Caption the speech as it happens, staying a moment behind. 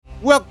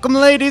Welcome,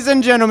 ladies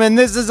and gentlemen.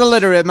 This is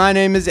Illiterate. My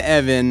name is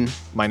Evan.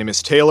 My name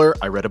is Taylor.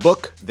 I read a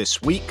book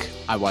this week.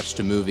 I watched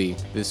a movie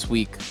this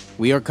week.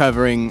 We are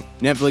covering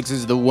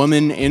Netflix's The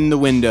Woman in the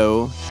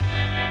Window.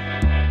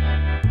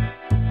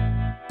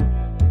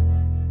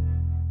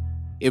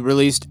 It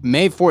released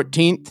May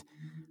 14th,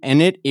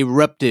 and it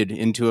erupted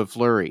into a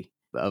flurry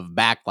of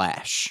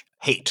backlash.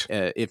 Hate.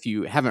 If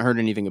you haven't heard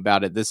anything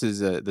about it, this is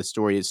the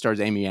story. It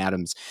stars Amy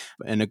Adams.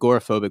 An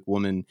agoraphobic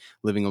woman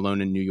living alone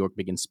in New York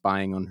begins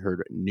spying on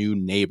her new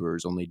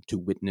neighbors only to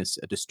witness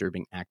a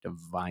disturbing act of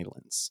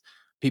violence.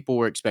 People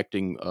were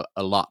expecting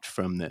a lot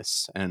from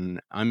this,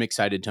 and I'm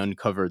excited to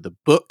uncover the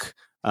book.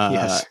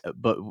 Yes.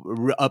 But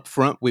up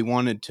front, we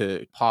wanted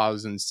to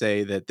pause and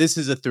say that this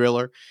is a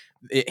thriller.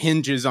 It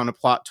hinges on a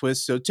plot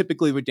twist. So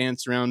typically we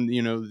dance around,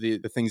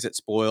 the things that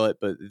spoil it,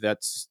 but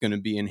that's going to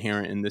be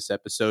inherent in this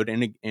episode.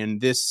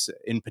 And this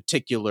in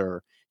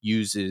particular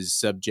uses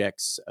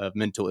subjects of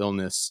mental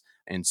illness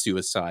and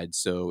suicide.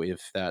 So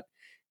if that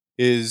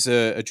is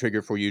a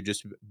trigger for you,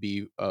 just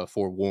be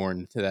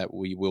forewarned that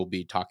we will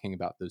be talking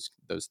about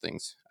those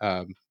things.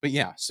 But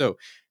yeah, so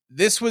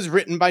this was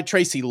written by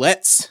Tracy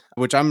Letts,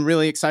 which I'm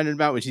really excited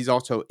about, which he's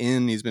also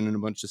in. He's been in a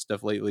bunch of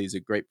stuff lately. He's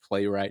a great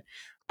playwright.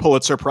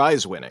 Pulitzer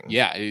Prize winning.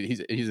 Yeah,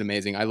 he's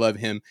amazing. I love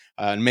him.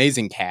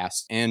 Amazing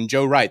cast. And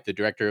Joe Wright, the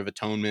director of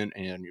Atonement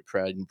and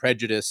Pride and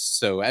Prejudice.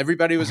 So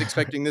everybody was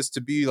expecting this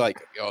to be like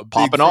a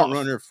big front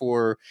runner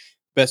for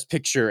Best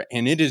Picture,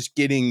 and it is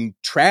getting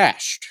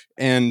trashed.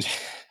 And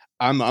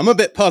I'm a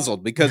bit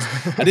puzzled because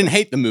I didn't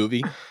hate the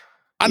movie.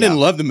 I didn't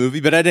love the movie,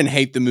 but I didn't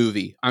hate the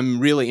movie.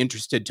 I'm really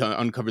interested to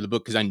uncover the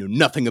book because I knew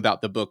nothing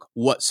about the book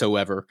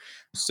whatsoever.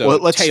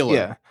 So,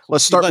 Taylor,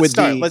 let's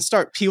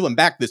start peeling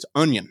back this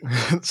onion.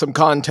 Some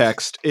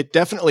context. It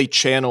definitely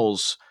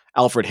channels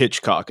Alfred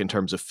Hitchcock in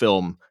terms of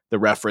film. The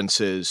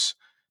references,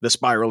 the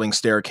spiraling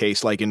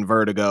staircase, like in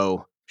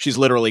Vertigo. She's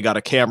literally got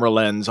a camera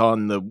lens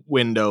on the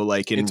window,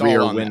 like in it's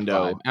Rear all on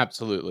Window.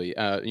 Absolutely.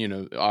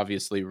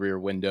 Obviously Rear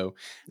Window,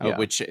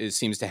 which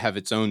seems to have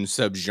its own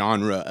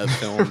subgenre of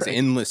films, right.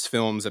 Endless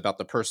films about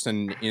the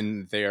person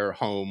in their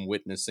home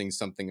witnessing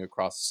something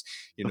across,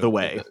 the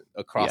way,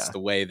 the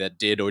way that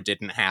did or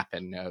didn't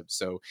happen.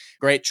 So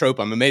great trope.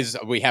 I'm amazed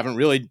we haven't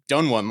really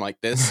done one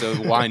like this. So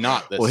why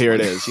not this? Well, here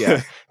it is.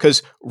 Yeah.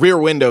 Because Rear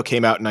Window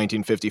came out in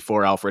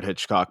 1954, Alfred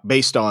Hitchcock,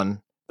 based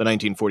on the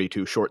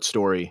 1942 short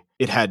story,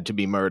 It Had to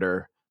Be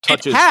Murder.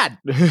 It had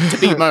to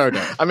be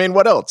murder. I mean,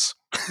 what else?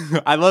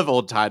 I love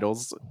old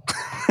titles.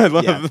 I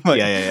love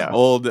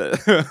old.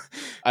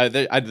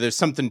 There's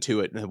something to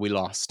it that we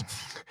lost.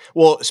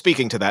 Well,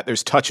 speaking to that,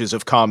 there's touches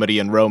of comedy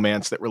and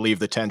romance that relieve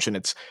the tension.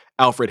 It's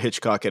Alfred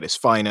Hitchcock at his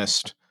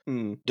finest.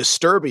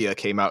 Disturbia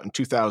came out in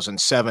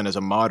 2007 as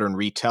a modern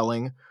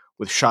retelling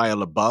with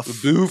Shia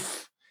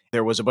LaBeouf.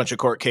 There was a bunch of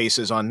court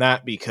cases on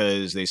that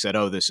because they said,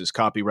 this is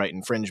copyright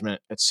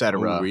infringement,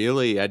 etc. Oh,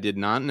 really? I did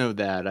not know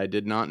that. I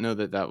did not know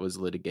that was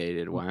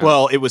litigated. Wow.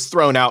 Well, it was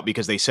thrown out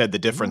because they said the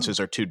differences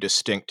are too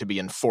distinct to be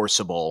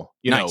enforceable.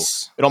 It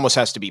almost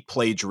has to be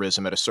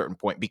plagiarism at a certain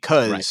point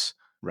because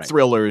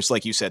thrillers,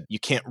 like you said, you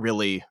can't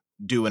really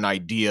do an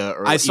idea.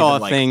 Or I saw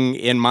a thing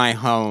in my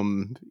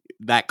home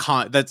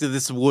this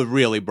is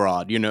really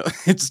broad.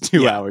 It's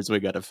 2 hours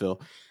we got to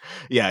fill.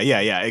 Yeah,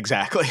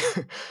 exactly.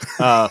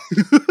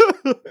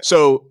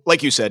 So,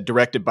 like you said,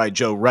 directed by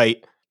Joe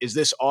Wright. Is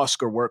this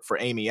Oscar work for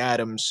Amy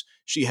Adams?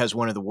 She has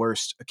one of the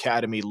worst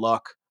Academy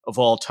luck of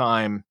all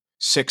time.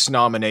 6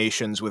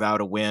 nominations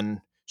without a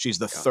win. She's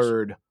the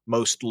third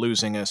most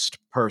losingest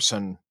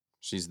person.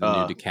 She's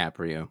the new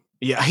DiCaprio.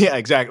 Yeah,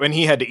 exactly. And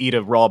he had to eat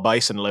a raw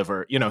bison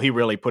liver. He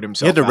really put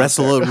himself out there. He had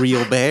to wrestle a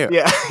real bear.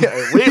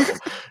 real.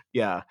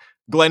 Yeah.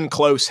 Glenn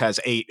Close has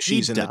 8.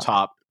 She's in the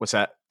top. What's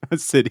that? I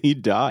said he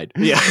died.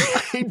 Yeah,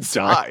 he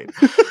died.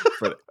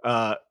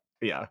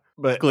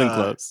 But Glenn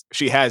Close.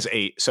 She has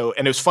 8. So,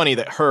 and it was funny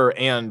that her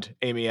and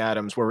Amy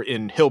Adams were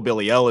in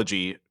Hillbilly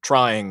Elegy,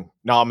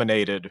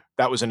 nominated.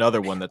 That was another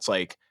one that's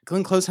like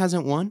Glenn Close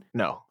hasn't won?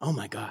 No. Oh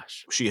my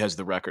gosh. She has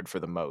the record for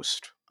the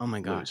most. Oh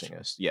my gosh.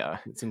 Losingest. Yeah.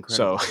 It's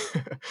incredible.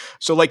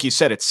 So like you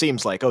said, it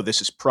seems like,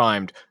 this is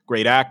primed.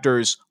 Great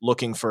actors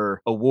looking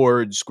for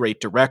awards,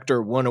 great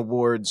director, won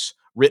awards,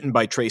 written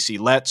by Tracy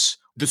Letts.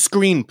 The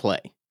screenplay,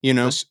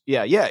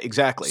 Yeah,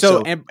 exactly.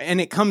 So and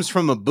it comes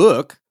from a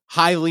book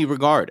highly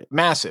regarded.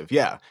 Massive,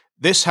 yeah.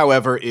 This,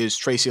 however, is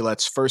Tracy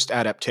Letts' first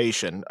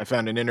adaptation. I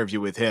found an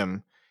interview with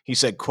him. He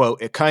said,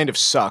 quote, "It kind of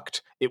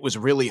sucked. It was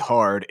really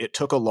hard. It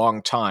took a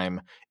long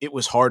time. It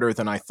was harder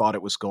than I thought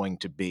it was going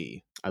to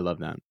be." I love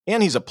that.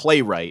 And he's a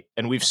playwright,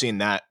 and we've seen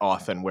that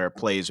often where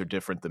plays are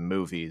different than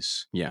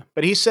movies. Yeah.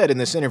 But he said in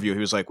this interview,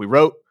 he was like, we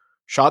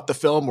shot the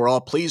film, we're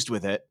all pleased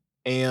with it,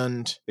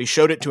 and they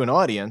showed it to an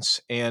audience,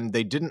 and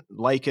they didn't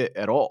like it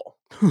at all.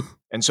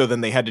 And so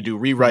then they had to do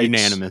rewrites.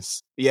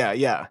 Unanimous.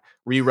 Yeah.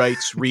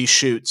 Rewrites,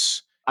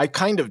 reshoots. I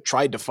kind of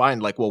tried to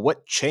find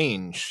what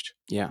changed?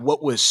 Yeah.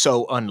 What was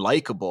so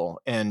unlikable?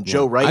 And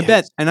Joe Wright. I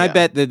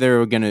bet that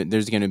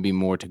there's gonna be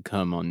more to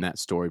come on that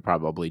story,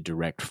 probably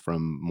direct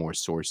from more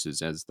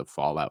sources as the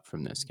fallout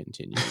from this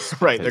continues.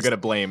 Right. They're gonna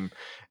blame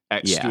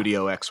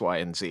Studio X, Y,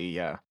 and Z.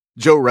 Yeah.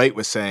 Joe Wright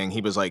was saying,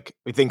 he was like,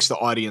 he thinks the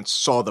audience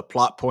saw the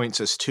plot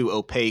points as too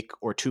opaque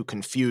or too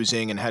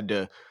confusing and had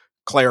to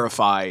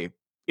clarify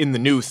in the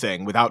new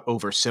thing without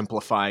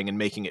oversimplifying and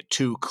making it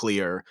too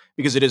clear,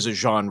 because it is a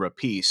genre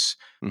piece.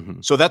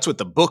 Mm-hmm. So that's what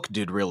the book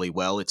did really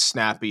well. It's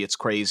snappy, it's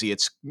crazy,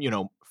 it's,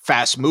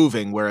 fast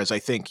moving, whereas I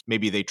think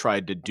maybe they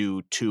tried to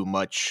do too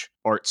much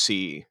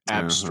artsy,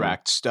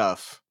 abstract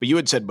stuff. But you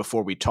had said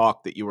before we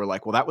talked that you were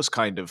like, well, that was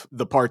kind of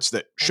the parts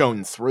that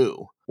shone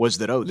through, was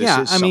that, oh, this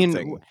is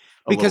something.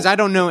 Because I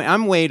don't know.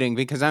 I'm waiting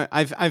because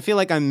I feel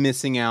like I'm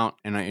missing out,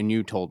 and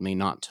you told me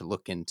not to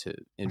look into,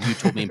 and you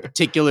told me in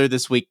particular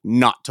this week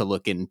not to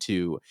look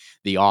into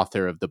the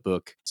author of the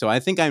book. So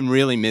I think I'm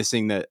really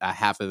missing the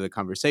half of the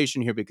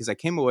conversation here, because I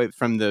came away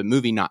from the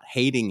movie not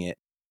hating it,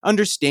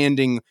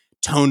 understanding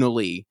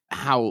tonally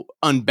how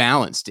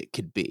unbalanced it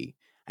could be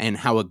and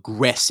how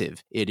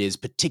aggressive it is,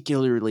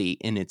 particularly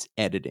in its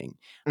editing.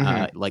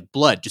 Like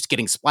blood just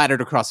getting splattered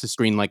across the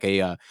screen like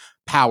a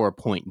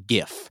PowerPoint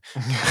GIF.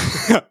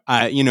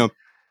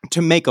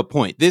 To make a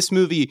point. This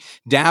movie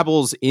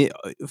dabbles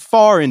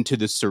far into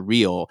the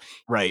surreal,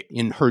 right?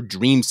 In her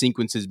dream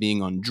sequences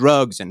being on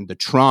drugs and the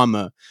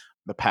trauma.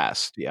 The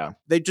past, yeah.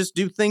 They just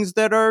do things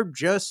that are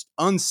just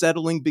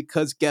unsettling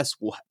because guess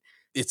what?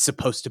 It's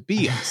supposed to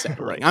be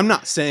unsettling. Right. I'm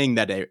not saying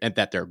that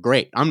they're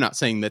great. I'm not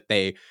saying that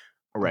they,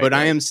 but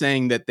I am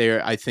saying that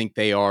I think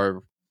they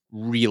are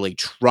really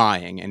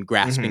trying and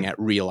grasping at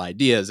real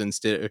ideas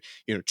instead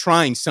of,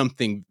 trying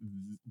something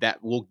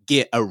that will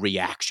get a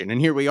reaction. And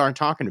here we are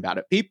talking about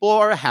it. People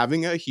are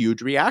having a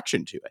huge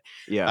reaction to it.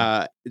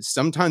 Yeah.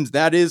 Sometimes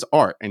that is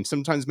art, and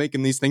sometimes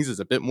making these things is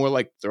a bit more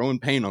like throwing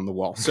paint on the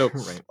wall. So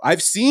right.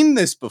 I've seen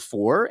this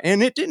before,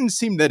 and it didn't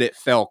seem that it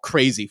fell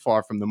crazy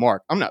far from the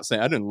mark. I'm not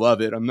saying I didn't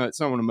love it. It's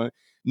not one of my,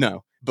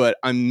 no, but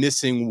I'm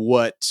missing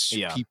what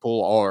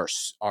people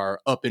are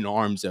up in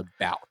arms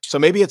about. So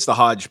maybe it's the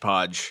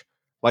hodgepodge,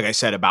 like I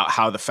said, about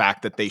how the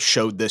fact that they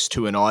showed this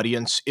to an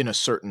audience in a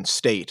certain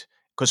state.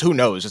 Because who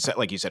knows? It's not,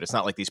 like you said, it's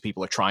not like these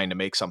people are trying to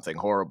make something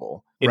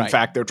horrible. In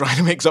fact, they're trying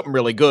to make something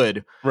really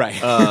good. Right.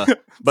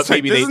 But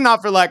maybe this is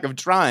not for lack of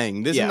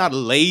trying. This is not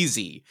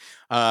lazy.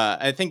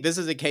 I think this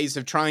is a case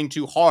of trying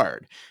too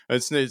hard.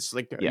 It's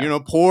like,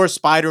 poor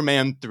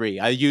Spider-Man 3.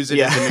 I use it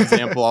as an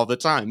example all the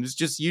time. It's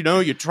just,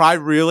 you try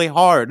really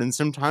hard, and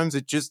sometimes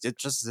it just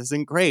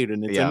isn't great,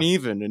 and it's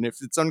uneven, and if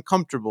it's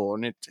uncomfortable,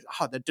 and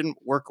that didn't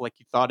work like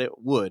you thought it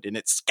would, and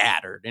it's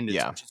scattered, and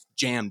it's just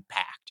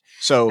jam-packed.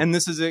 And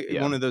this is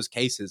one of those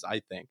cases,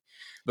 I think.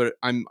 But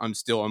I'm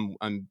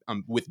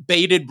with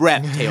bated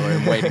breath, Taylor,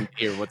 and waiting to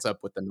hear what's up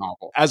with the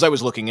novel. As I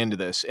was looking into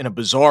this, in a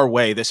bizarre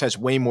way, this has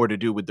way more to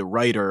do with the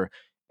writer,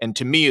 and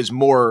to me is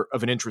more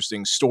of an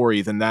interesting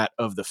story than that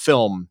of the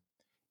film.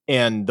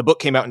 And the book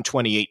came out in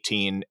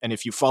 2018, and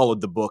if you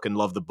followed the book and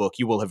loved the book,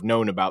 you will have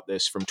known about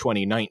this from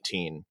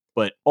 2019.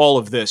 But all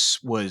of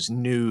this was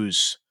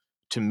news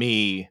to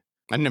me.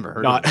 I've never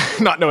heard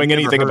not knowing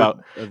anything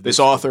about this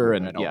author,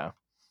 and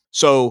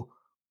So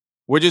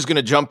we're just going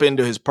to jump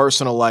into his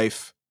personal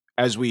life,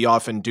 as we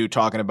often do,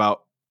 talking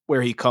about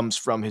where he comes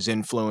from, his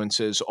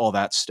influences, all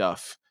that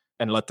stuff,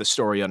 and let the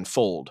story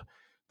unfold.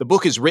 The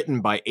book is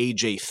written by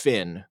A.J.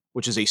 Finn,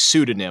 which is a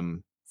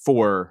pseudonym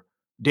for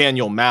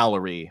Daniel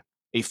Mallory,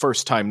 a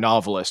first-time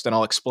novelist, and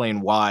I'll explain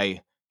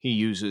why he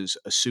uses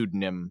a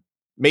pseudonym.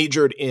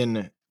 Majored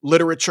in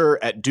literature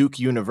at Duke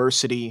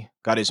University,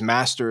 got his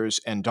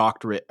master's and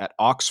doctorate at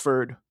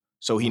Oxford,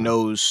 so he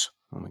knows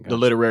the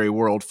literary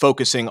world,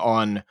 focusing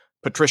on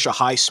Patricia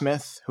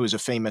Highsmith, who is a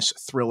famous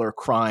thriller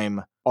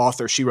crime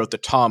author. She wrote the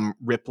Tom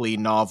Ripley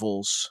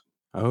novels,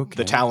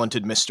 The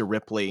Talented Mr.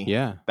 Ripley,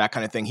 that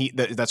kind of thing.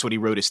 That's what he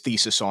wrote his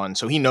thesis on,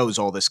 so he knows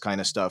all this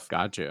kind of stuff.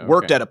 Gotcha. Okay.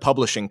 Worked at a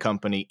publishing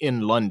company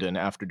in London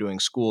after doing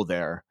school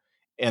there,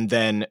 and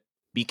then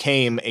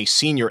became a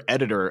senior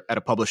editor at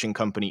a publishing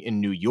company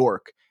in New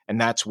York, and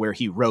that's where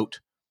he wrote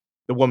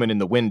The Woman in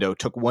the Window.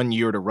 Took 1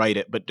 year to write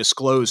it, but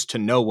disclosed to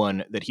no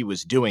one that he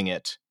was doing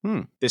it.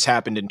 This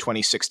happened in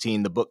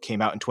 2016. The book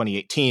came out in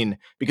 2018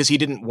 because he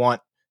didn't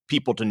want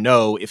people to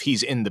know if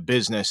he's in the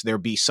business,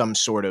 there'd be some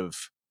sort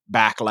of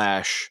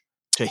backlash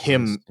to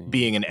him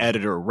being an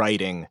editor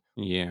writing.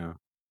 Yeah.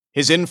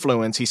 His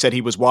influence, he said he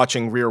was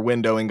watching Rear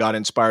Window and got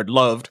inspired,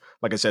 loved,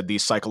 like I said,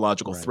 these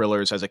psychological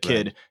thrillers as a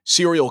kid.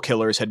 Serial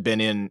killers had been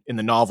in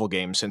the novel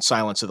game since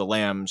Silence of the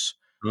Lambs.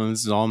 Well,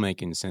 this is all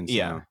making sense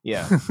now.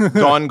 Yeah.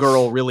 Gone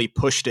Girl really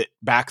pushed it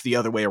back the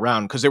other way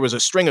around, because there was a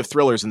string of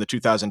thrillers in the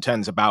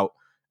 2010s about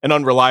an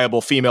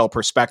unreliable female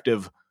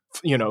perspective,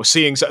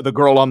 seeing the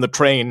girl on the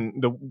train,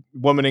 the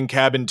woman in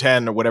cabin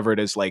 10 or whatever it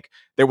is. Like,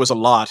 there was a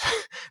lot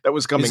that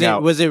was coming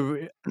out. Was it,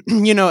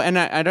 and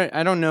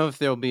I don't know if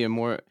there'll be a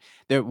more,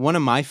 one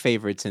of my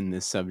favorites in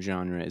this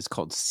subgenre is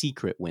called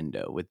Secret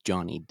Window with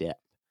Johnny Depp.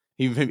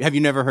 Have you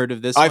never heard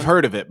of this? I've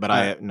heard of it, but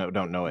I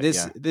don't know it.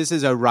 This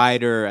is a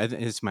writer.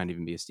 This might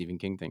even be a Stephen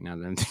King thing now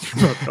that I'm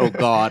thinking about. Oh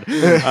God!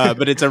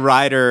 But it's a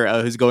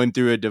writer who's going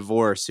through a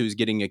divorce, who's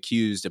getting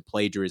accused of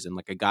plagiarism.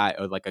 Like a guy,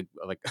 or like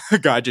a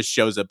guy just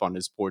shows up on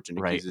his porch and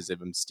accuses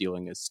of him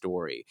stealing his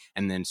story,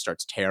 and then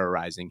starts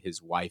terrorizing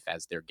his wife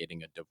as they're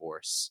getting a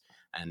divorce.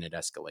 and it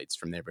escalates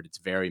from there. But it's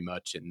very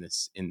much in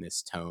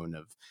this tone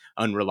of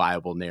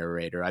unreliable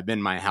narrator. I'm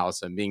in my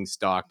house, I'm being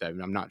stalked,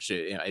 I'm not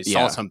sure, I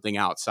saw something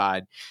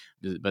outside.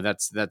 But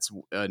that's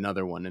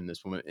another one in this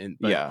one.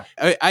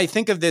 I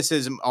think of this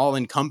as all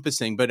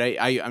encompassing. But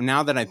I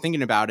now that I'm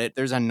thinking about it,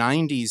 there's a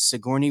 '90s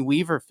Sigourney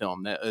Weaver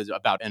film that is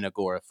about an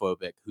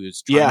agoraphobic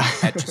who's trying to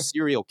catch a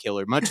serial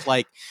killer, much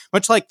like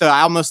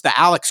the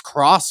Alex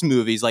Cross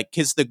movies, like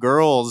Kiss the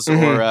Girls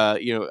or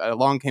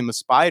Along Came a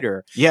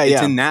Spider.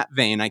 It's in that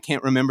vein. I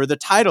can't remember the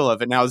title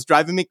of it now. It's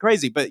driving me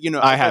crazy. But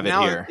I have it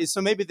here.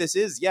 So maybe this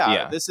is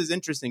this is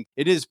interesting.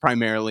 It is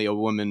primarily a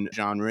woman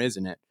genre,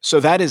 isn't it? So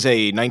that is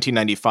a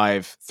 1995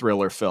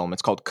 thriller film.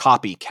 It's called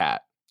Copycat.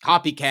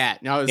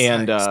 No, it's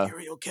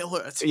serial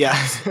killer.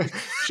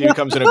 She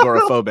becomes an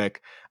agoraphobic.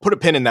 Put a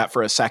pin in that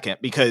for a second,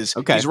 because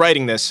he's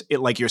writing this,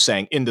 like you're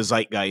saying, into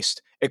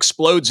zeitgeist,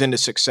 explodes into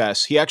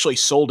success. He actually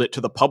sold it to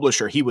the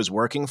publisher he was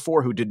working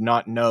for, who did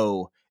not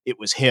know it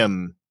was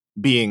him,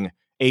 being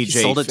AJ. He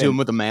sold it to him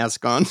with a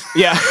mask on.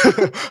 Yeah.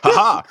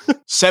 Haha.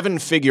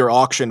 7-figure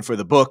auction for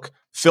the book.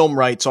 Film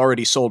rights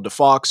already sold to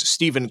Fox.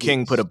 Stephen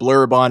King put a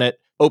blurb on it.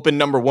 Opened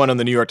number 1 on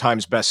the New York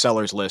Times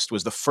bestsellers list.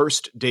 Was the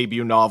first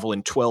debut novel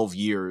in 12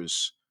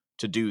 years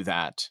to do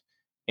that.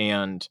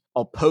 And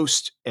I'll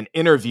post an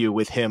interview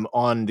with him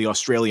on the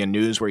Australian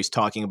News where he's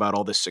talking about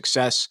all this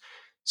success.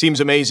 Seems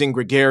amazing,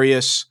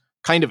 gregarious,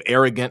 kind of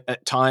arrogant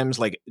at times.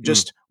 Like,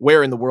 just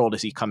where in the world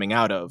is he coming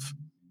out of?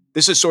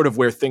 This is sort of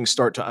where things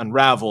start to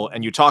unravel.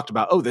 And you talked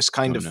about, this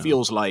kind of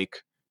feels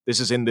like this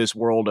is in this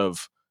world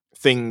of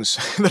things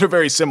that are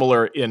very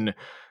similar in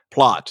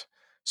plot,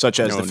 such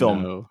as the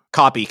film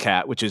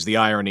Copycat, which is the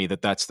irony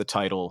that that's the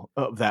title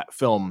of that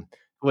film.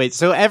 Wait,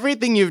 so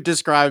everything you've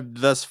described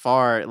thus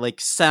far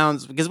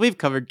sounds, because we've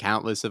covered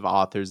countless of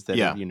authors that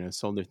have,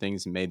 sold their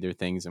things and made their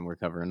things, and we're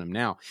covering them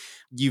now.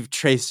 You've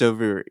traced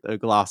over a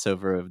gloss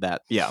over of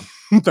that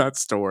that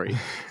story.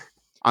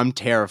 I'm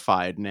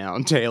terrified now,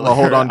 Taylor. Well,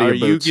 hold on to your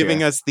boots. Are you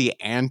giving us the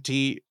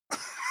anti?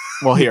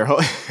 Well, here.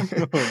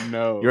 Oh,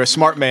 no. You're a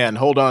smart man.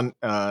 Hold on.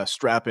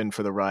 Strap in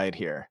for the ride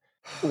here.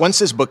 Once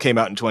this book came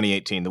out in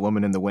 2018, The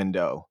Woman in the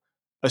Window,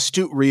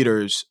 astute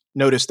readers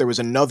noticed there was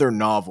another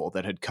novel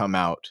that had come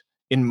out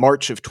in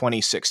March of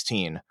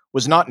 2016.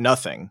 Was Not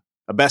Nothing,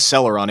 a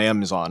bestseller on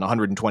Amazon,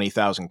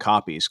 120,000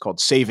 copies, called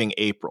Saving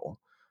April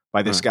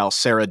by this gal,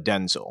 Sarah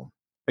Denzel.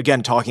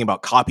 Again, talking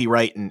about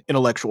copyright and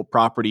intellectual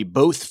property.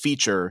 Both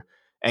feature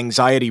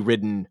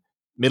anxiety-ridden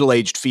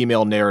middle-aged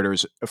female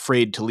narrators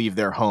afraid to leave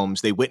their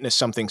homes. They witness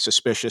something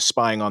suspicious,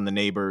 spying on the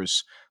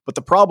neighbors. But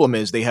the problem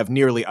is they have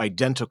nearly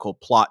identical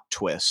plot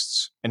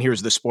twists. And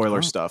here's the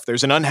spoiler stuff.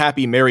 There's an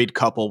unhappy married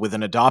couple with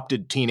an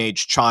adopted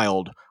teenage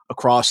child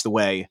across the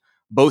way.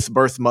 Both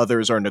birth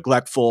mothers are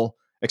neglectful,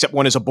 except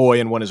one is a boy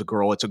and one is a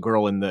girl. It's a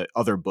girl in the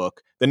other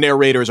book. The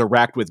narrators are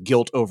racked with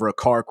guilt over a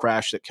car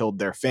crash that killed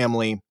their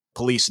family.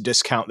 Police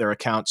discount their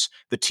accounts.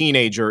 The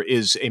teenager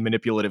is a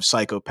manipulative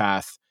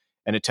psychopath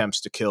and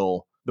attempts to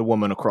kill the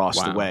woman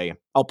across the way.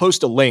 I'll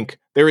post a link.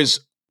 There is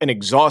an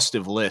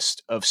exhaustive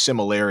list of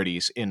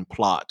similarities in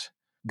plot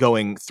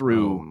going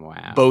through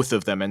both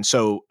of them. And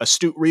so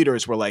astute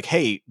readers were like,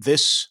 hey,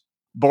 this,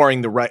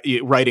 barring the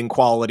writing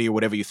quality or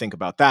whatever you think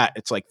about that,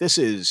 it's like, this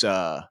is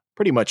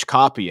pretty much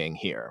copying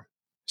here.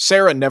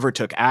 Sarah never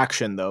took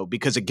action, though,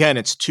 because, again,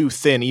 it's too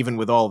thin, even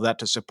with all of that,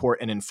 to support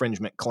an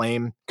infringement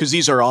claim, because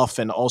these are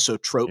often also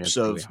tropes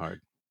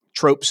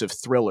of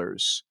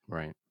thrillers.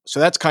 Right. So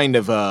that's kind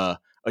of a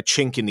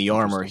chink in the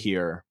armor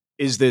here.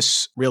 Is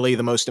this really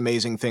the most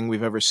amazing thing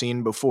we've ever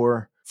seen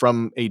before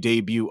from a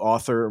debut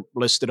author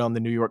listed on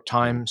the New York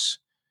Times?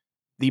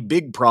 The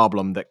big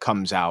problem that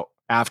comes out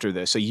after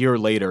this, a year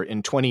later,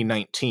 in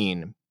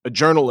 2019, a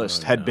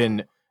journalist had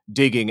been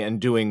digging and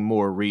doing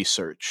more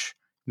research.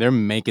 They're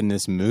making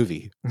this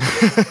movie.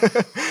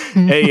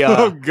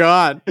 Oh,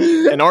 God.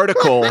 An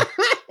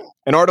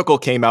article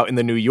came out in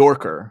the New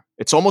Yorker.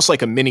 It's almost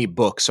like a mini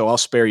book, so I'll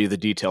spare you the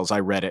details. I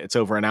read it. It's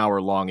over an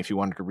hour long if you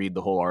wanted to read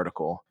the whole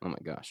article. Oh, my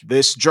gosh.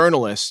 This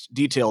journalist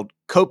detailed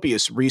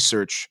copious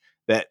research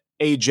that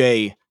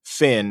A.J.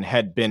 Finn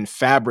had been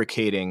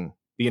fabricating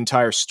the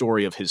entire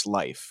story of his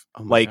life.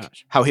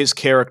 How his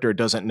character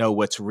doesn't know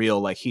what's real,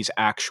 like he's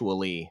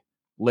actually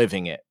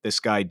living it.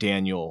 This guy,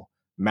 Daniel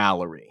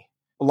Mallory.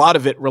 A lot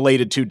of it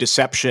related to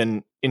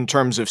deception in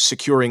terms of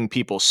securing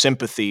people's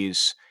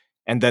sympathies,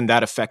 and then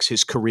that affects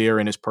his career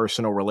and his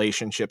personal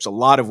relationships. A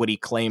lot of what he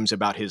claims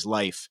about his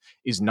life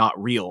is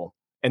not real.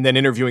 And then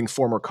interviewing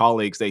former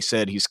colleagues, they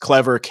said he's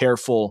clever,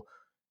 careful,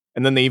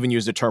 and then they even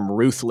used the term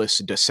ruthless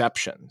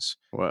deceptions.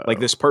 Whoa. Like,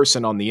 this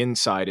person on the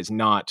inside is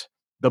not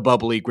the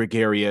bubbly,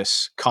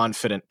 gregarious,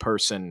 confident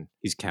person.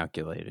 He's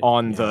calculated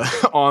on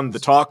the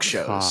talk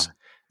shows.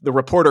 The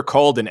reporter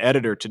called an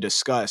editor to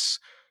discuss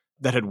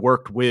that had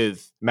worked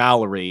with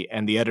Mallory,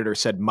 and the editor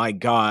said, "My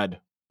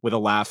God," with a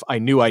laugh, "I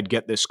knew I'd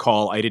get this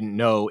call. I didn't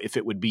know if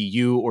it would be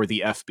you or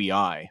the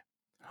FBI."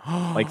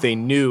 Like, they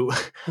knew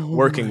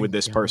working with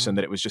this person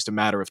that it was just a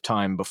matter of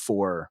time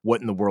before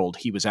what in the world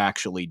he was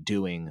actually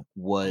doing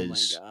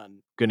was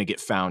going to get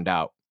found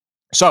out.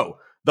 So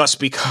thus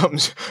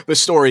becomes the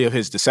story of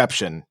his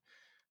deception.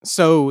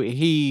 So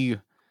he...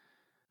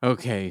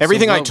 Okay.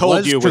 Everything so I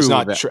told you was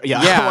not true. Yeah.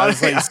 I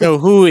was like, so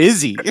who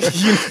is he?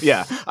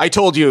 Yeah. I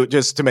told you,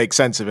 just to make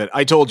sense of it,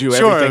 I told you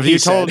sure, everything he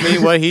told said.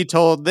 me what he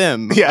told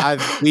them. Yeah.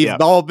 We've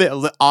all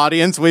been,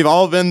 audience, we've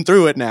all been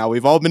through it now.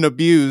 We've all been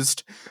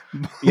abused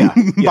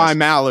by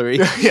Mallory.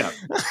 Yeah.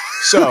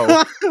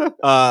 So,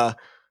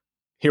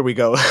 here we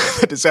go.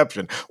 The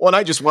deception. Well, and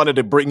I just wanted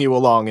to bring you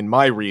along in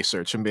my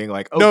research and being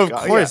like, oh, no, of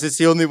God, course, it's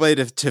the only way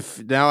to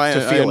now I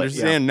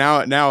understand.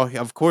 Now,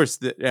 of course,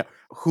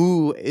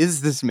 who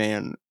is this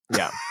man?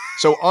 Yeah.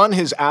 So on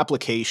his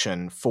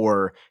application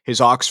for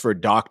his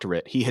Oxford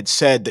doctorate, he had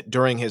said that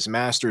during his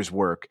master's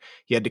work,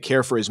 he had to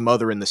care for his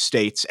mother in the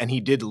States, and he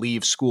did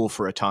leave school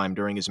for a time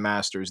during his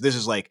master's. This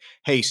is like,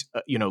 hey,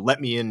 let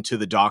me into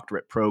the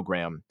doctorate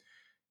program.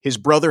 His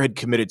brother had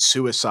committed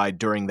suicide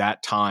during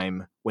that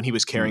time when he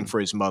was caring for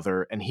his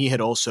mother, and he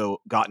had also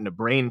gotten a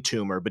brain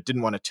tumor but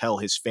didn't want to tell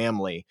his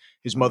family.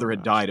 His mother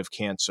had died of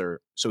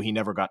cancer, so he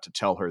never got to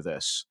tell her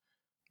this.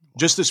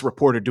 Just this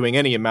reporter doing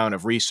any amount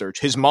of research.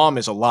 His mom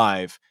is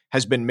alive,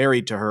 has been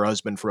married to her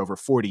husband for over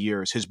 40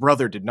 years. His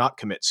brother did not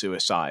commit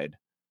suicide,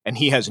 and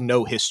he has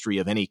no history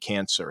of any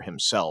cancer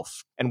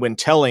himself. And when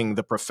telling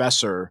the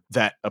professor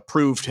that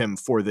approved him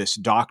for this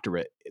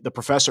doctorate, the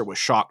professor was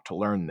shocked to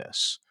learn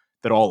this,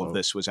 that all of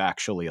this was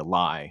actually a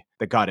lie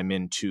that got him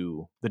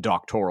into the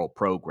doctoral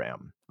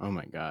program. Oh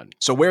my God.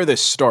 So where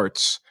this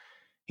starts,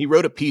 he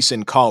wrote a piece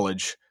in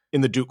college in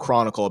the Duke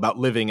Chronicle about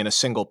living in a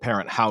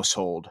single-parent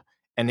household.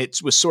 And it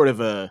was sort of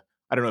I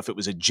don't know if it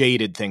was a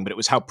jaded thing, but it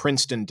was how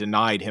Princeton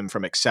denied him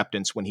from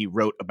acceptance when he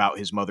wrote about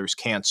his mother's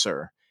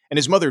cancer. And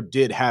his mother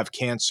did have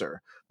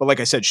cancer. But like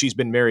I said, she's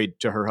been married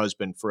to her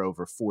husband for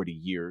over 40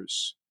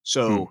 years.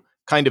 So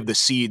kind of the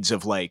seeds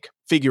of like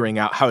figuring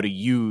out how to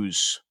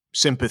use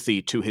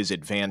sympathy to his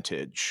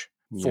advantage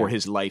for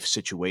his life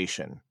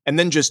situation. And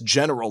then just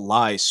general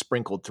lies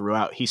sprinkled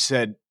throughout. He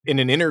said in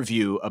an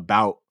interview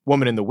about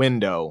Woman in the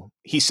Window,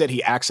 he said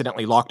he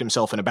accidentally locked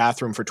himself in a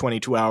bathroom for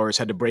 22 hours,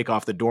 had to break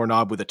off the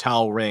doorknob with a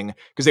towel ring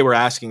because they were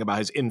asking about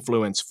his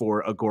influence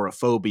for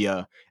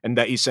agoraphobia, and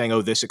that he's saying,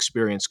 oh, this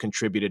experience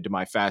contributed to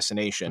my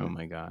fascination. Oh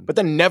my God. But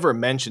then never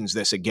mentions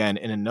this again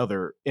in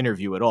another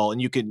interview at all.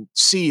 And you can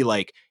see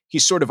like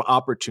he's sort of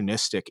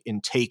opportunistic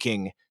in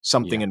taking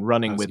something and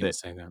running with it.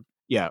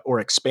 Yeah, or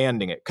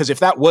expanding it. Because if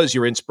that was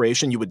your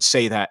inspiration, you would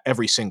say that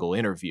every single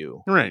interview.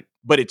 Right.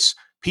 But it's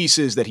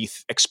pieces that he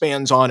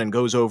expands on and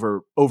goes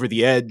over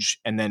the edge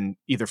and then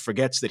either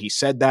forgets that he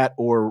said that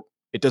or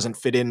it doesn't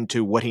fit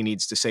into what he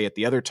needs to say at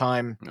the other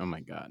time. Oh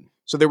my God.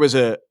 So there was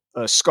a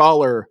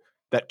scholar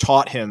that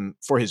taught him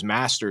for his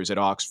master's at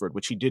Oxford,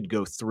 which he did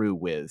go through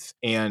with.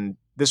 And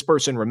this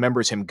person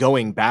remembers him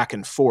going back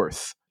and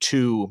forth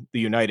to the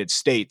United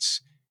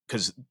States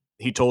because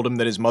he told him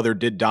that his mother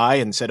did die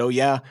and said, oh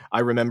yeah, I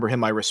remember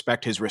him. I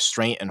respect his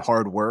restraint and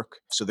hard work.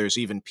 So there's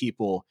even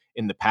people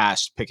in the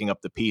past picking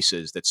up the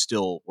pieces that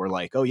still were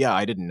like, oh yeah,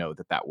 I didn't know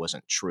that that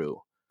wasn't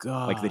true.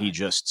 God. Like that he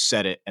just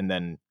said it and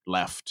then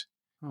left.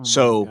 Oh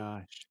so my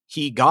gosh.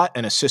 He got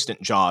an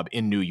assistant job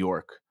in New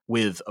York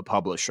with a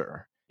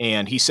publisher.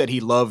 And he said he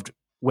loved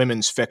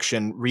women's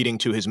fiction, reading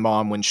to his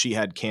mom when she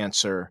had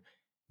cancer.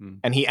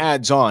 And he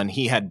adds on,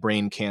 he had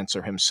brain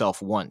cancer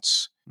himself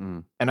once.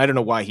 And I don't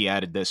know why he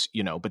added this,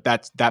 but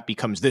that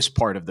becomes this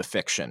part of the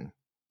fiction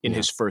in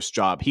his first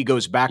job. He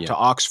goes back to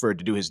Oxford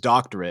to do his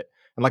doctorate.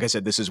 And like I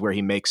said, this is where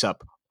he makes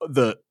up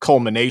the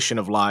culmination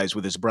of lies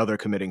with his brother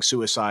committing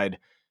suicide,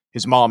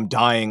 his mom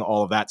dying,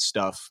 all of that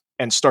stuff,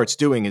 and starts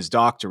doing his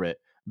doctorate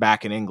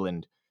back in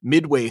England.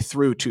 Midway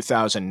through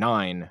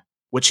 2009,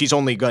 which he's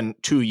only done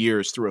 2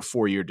 years through a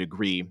 4-year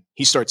degree,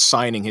 he starts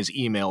signing his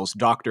emails,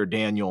 Dr.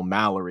 Daniel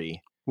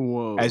Mallory,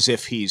 as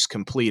if he's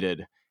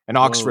completed. And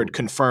Oxford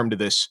confirmed to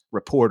this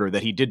reporter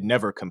that he did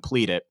never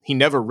complete it. He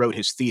never wrote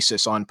his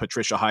thesis on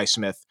Patricia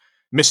Highsmith,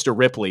 Mr.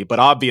 Ripley, but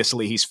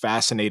obviously he's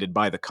fascinated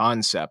by the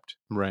concept.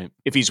 Right.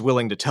 If he's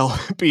willing to tell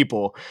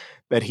people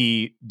that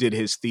he did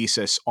his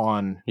thesis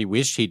on he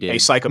wished he did. A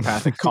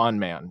psychopathic con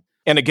man.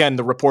 And again,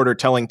 the reporter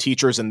telling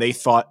teachers, and they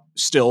thought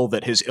still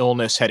that his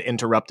illness had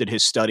interrupted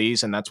his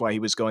studies, and that's why he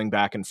was going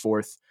back and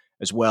forth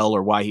as well,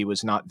 or why he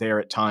was not there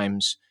at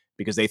times,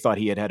 because they thought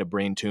he had had a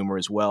brain tumor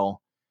as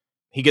well.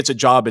 He gets a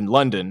job in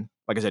London,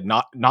 like I said,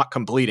 not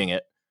completing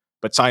it,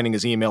 but signing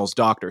his emails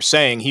doctor,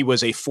 saying he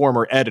was a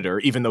former editor,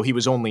 even though he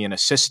was only an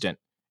assistant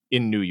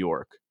in New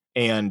York,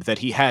 and that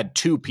he had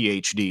 2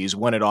 PhDs,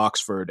 one at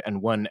Oxford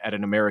and one at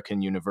an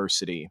American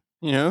university.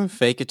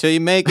 Fake it till you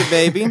make it,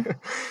 baby.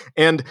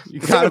 And you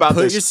gotta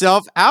put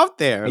yourself out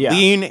there. Yeah.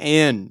 Lean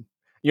in.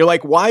 You're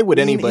like, why would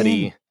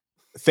anybody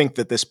think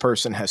that this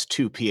person has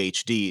 2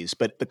 PhDs?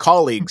 But the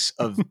colleagues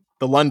of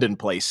the London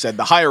place said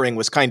the hiring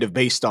was kind of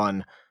based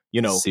on,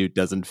 suit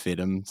doesn't fit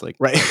him. It's like,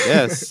 right.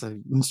 Yes,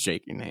 I'm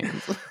shaking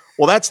hands.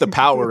 Well, that's the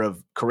power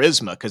of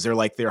charisma, because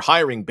they're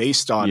hiring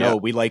based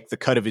on, we like the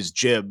cut of his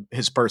jib,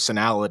 his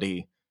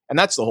personality. And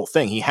that's the whole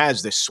thing. He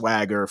has this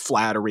swagger,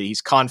 flattery.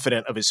 He's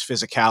confident of his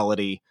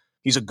physicality.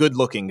 He's a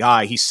good-looking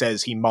guy. He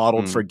says he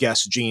modeled for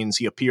Guess jeans.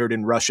 He appeared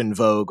in Russian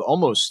Vogue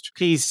almost.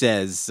 He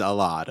says a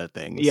lot of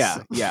things.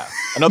 Yeah.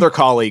 Another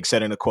colleague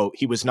said in a quote,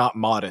 he was not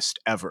modest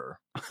ever.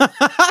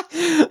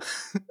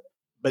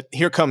 But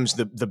here comes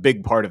the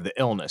big part of the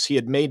illness. He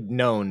had made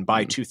known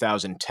by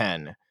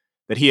 2010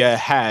 that he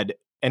had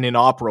an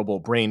inoperable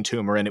brain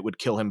tumor and it would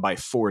kill him by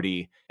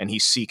 40, and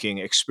he's seeking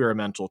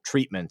experimental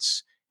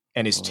treatments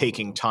and is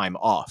taking time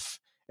off.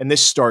 And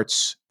this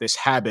starts this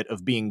habit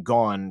of being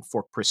gone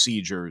for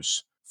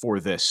procedures for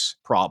this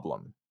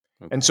problem.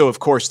 Okay. And so, of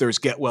course, there's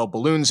get well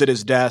balloons at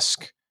his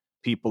desk.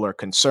 People are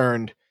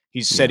concerned.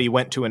 He said he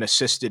went to an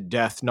assisted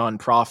death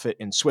nonprofit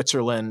in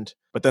Switzerland,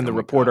 but then the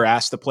reporter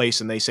asked the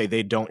place and they say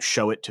they don't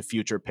show it to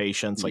future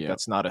patients. Like,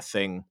 that's not a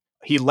thing.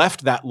 He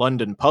left that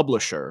London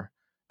publisher.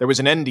 There was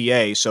an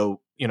NDA,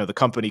 so, the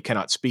company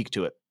cannot speak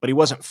to it, but he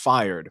wasn't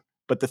fired.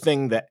 But the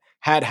thing that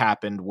had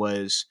happened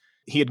was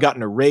he had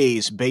gotten a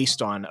raise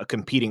based on a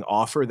competing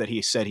offer that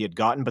he said he had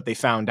gotten, but they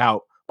found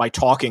out by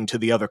talking to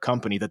the other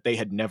company that they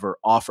had never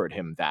offered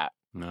him that.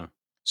 No.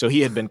 So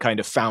he had been kind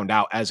of found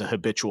out as a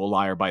habitual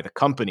liar by the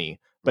company,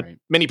 but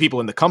many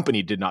people in the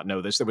company did not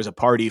know this. There was a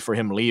party for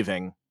him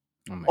leaving.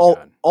 Oh my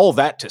God. All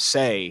that to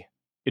say,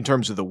 in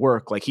terms of the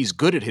work, like, he's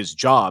good at his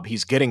job.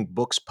 He's getting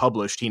books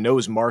published. He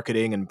knows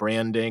marketing and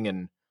branding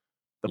and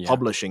the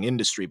publishing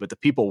industry, but the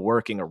people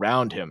working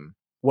around him,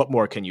 what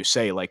more can you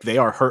say? Like, they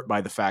are hurt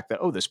by the fact that,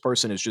 this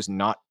person is just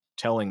not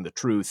telling the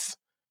truth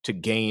to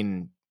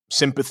gain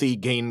sympathy,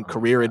 gain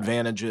career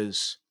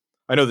advantages.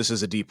 I know this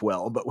is a deep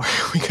well, but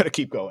we got to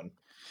keep going.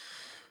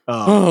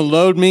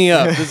 Load me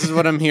up. This is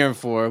what I'm here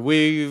for.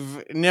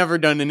 We've never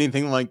done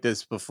anything like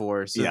this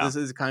before, so this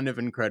is kind of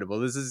incredible.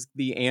 This is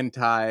the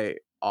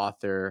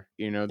anti-author.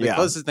 The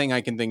closest thing I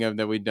can think of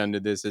that we've done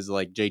to this is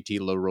like JT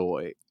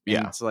Leroy.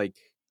 And it's like,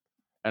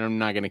 and I'm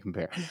not going to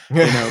compare,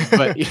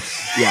 but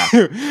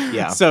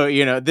So,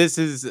 this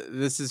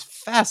is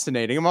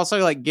fascinating. I'm also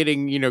like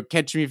getting,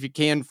 Catch Me If You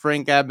Can,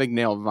 Frank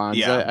Abagnale vibes.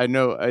 Yeah. I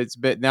know it's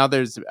now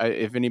there's,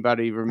 if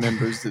anybody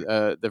remembers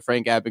the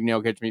Frank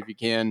Abagnale Catch Me If You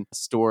Can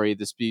story,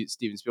 the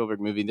Steven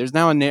Spielberg movie, there's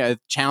now a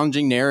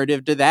challenging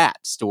narrative to that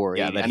story.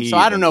 Yeah, and so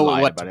I don't know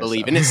what to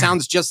believe. And it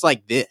sounds just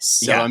like this.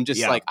 So I'm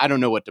just like, I don't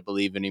know what to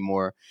believe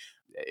anymore.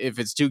 If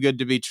it's too good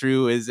to be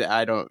true,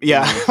 I don't.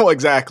 Yeah, well,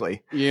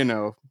 exactly.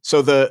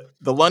 So the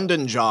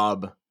London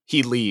job,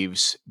 he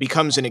leaves,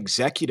 becomes an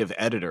executive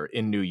editor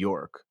in New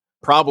York,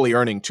 probably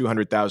earning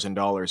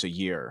 $200,000 a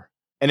year.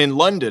 And in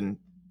London,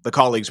 the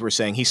colleagues were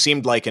saying he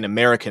seemed like an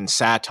American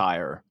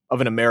satire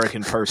of an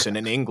American person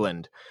in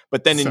England.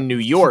 But then in New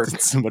York...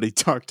 Somebody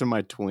talk to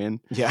my twin.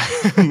 Yeah.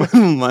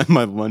 my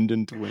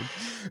London twin.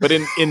 But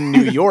in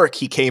New York,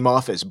 he came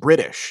off as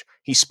British.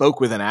 He spoke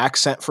with an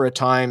accent for a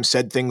time,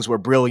 said things were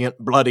brilliant,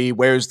 bloody,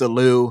 where's the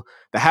loo?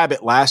 The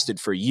habit lasted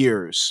for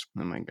years.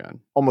 Oh my God.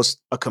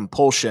 Almost a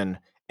compulsion.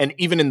 And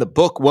even in the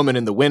book, Woman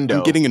in the Window...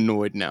 I'm getting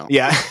annoyed now.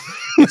 Yeah.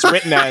 It's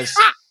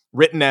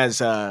written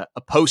as a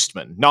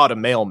postman, not a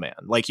mailman.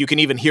 Like, you can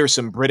even hear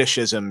some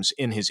Britishisms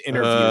in his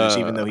interviews,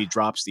 even though he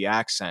drops the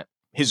accent.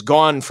 His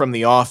gone from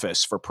the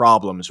office for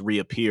problems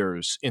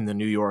reappears in the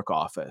New York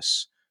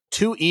office.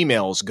 2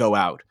 emails go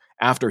out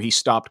after he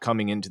stopped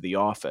coming into the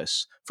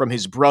office from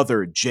his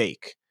brother,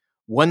 Jake.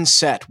 One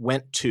set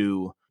went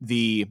to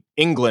the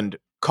England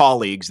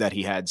colleagues that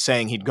he had,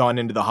 saying he'd gone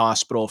into the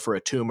hospital for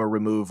a tumor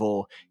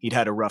removal. He'd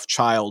had a rough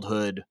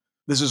childhood.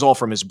 This is all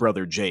from his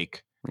brother,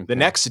 Jake. Okay. The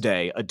next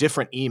day, a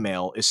different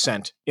email is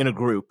sent in a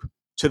group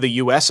to the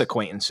U.S.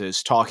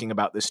 acquaintances talking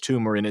about this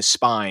tumor in his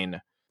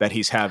spine that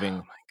he's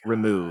having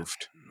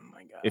removed. Oh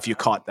my God. If you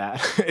caught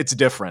that, it's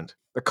different.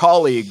 The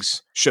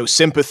colleagues show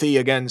sympathy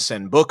again,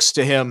 send books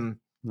to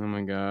him. Oh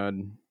my God.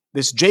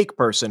 This Jake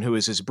person, who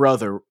is his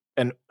brother,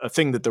 and a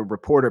thing that the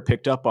reporter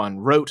picked up on,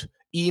 wrote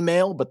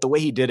email, but the way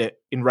he did it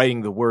in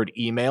writing the word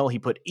email, he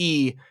put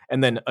E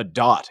and then a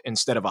dot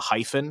instead of a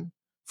hyphen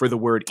for the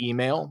word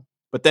email.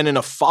 But then in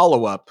a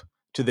follow-up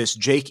to this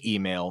Jake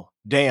email,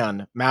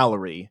 Dan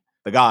Mallory,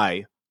 the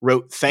guy,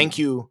 wrote, "Thank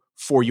you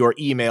for your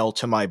email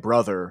to my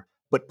brother,"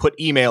 but put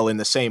email in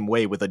the same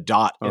way with a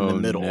dot in the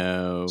middle.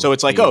 No. So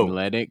it's like,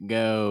 let it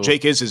go.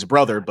 Jake is his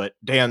brother, but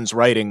Dan's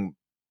writing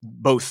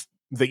both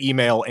the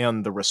email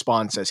and the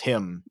response as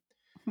him.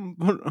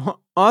 But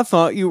I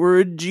thought you were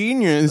a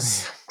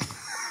genius.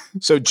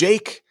 So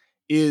Jake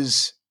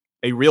is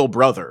a real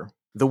brother.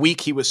 The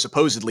week he was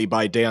supposedly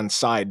by Dan's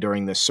side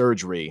during this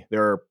surgery,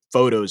 there are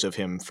photos of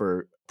him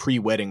for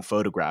pre-wedding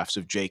photographs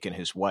of Jake and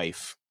his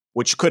wife,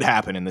 which could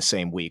happen in the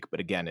same week, but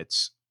again,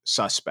 it's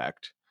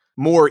suspect.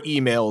 More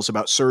emails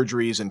about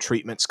surgeries and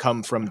treatments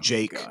come from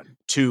Jake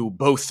to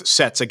both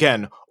sets.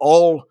 Again,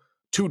 all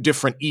 2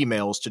 different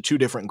emails to 2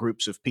 different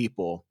groups of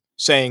people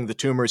saying the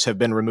tumors have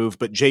been removed,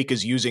 but Jake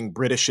is using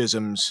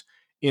Britishisms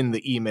in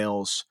the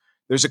emails.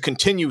 There's a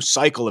continued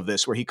cycle of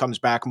this where he comes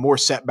back, more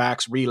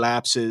setbacks,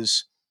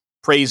 relapses,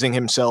 praising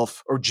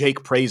himself, or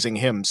Jake praising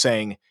him,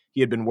 saying he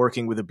had been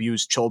working with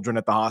abused children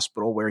at the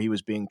hospital where he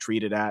was being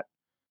treated at.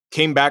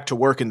 Came back to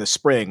work in the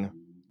spring.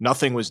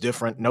 Nothing was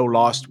different. No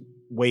lost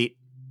weight,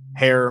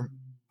 hair,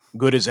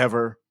 good as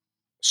ever.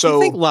 So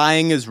you think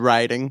lying is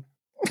writing?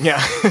 Yeah.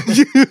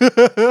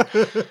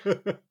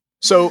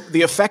 So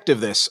the effect of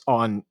this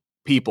on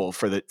people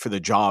for the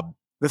job,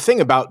 the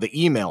thing about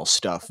the email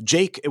stuff,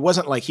 Jake, it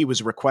wasn't like he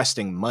was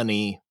requesting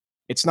money.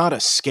 It's not a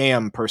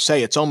scam per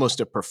se. It's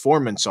almost a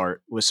performance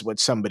art, was what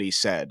somebody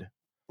said.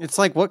 It's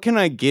like, what can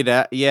I get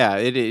at? Yeah,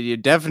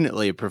 it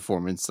definitely a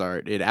performance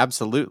art. It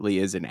absolutely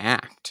is an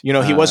act. You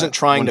know, he wasn't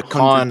trying to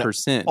con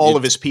all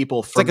of his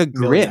people for like a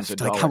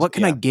grift. Like, what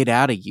can I get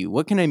out of you?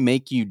 What can I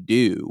make you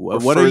do? Or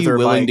what are you further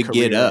willing my to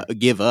career.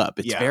 give up?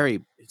 It's Yeah.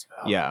 very,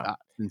 Yeah. God,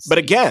 But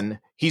again,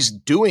 he's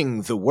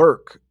doing the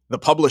work, the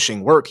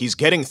publishing work. He's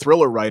getting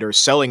thriller writers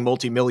selling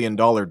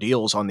multi-million-dollar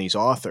deals on these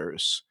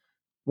authors.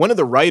 One of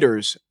the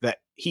writers that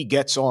he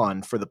gets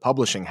on for the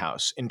publishing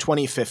house in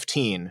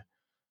 2015,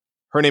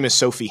 her name is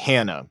Sophie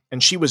Hannah,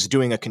 and she was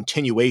doing a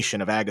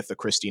continuation of Agatha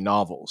Christie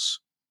novels.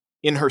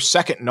 In her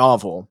second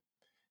novel,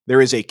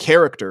 there is a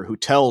character who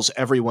tells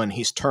everyone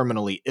he's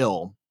terminally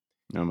ill,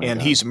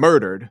 and he's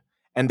murdered,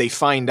 and they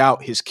find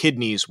out his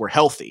kidneys were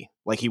healthy,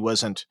 like he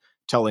wasn't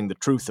telling the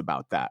truth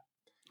about that.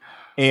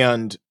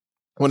 And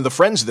one of the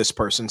friends of this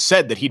person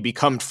said that he'd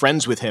become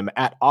friends with him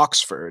at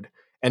Oxford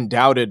and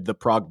doubted the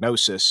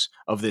prognosis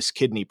of this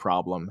kidney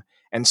problem.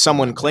 And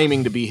someone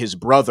claiming to be his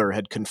brother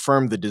had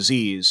confirmed the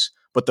disease,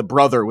 but the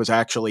brother was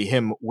actually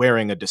him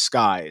wearing a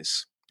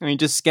disguise. I mean,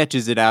 just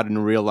sketches it out in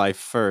real life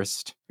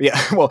first.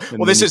 Yeah, well,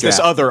 this is this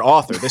other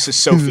author. This is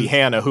Sophie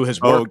Hannah, who has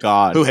worked,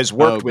 who has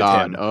worked with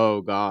him.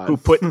 Oh God, who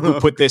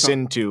put this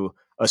into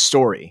a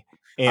story.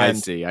 And I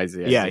see.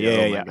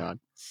 Yeah. God.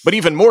 But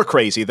even more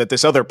crazy that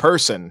this other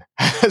person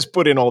has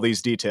put in all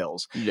these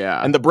details.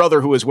 Yeah. And the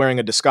brother who is wearing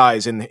a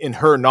disguise in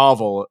her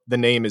novel, the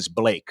name is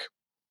Blake.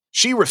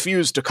 She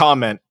refused to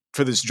comment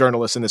for this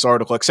journalist in this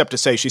article, except to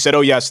say, she said,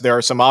 "Oh yes, there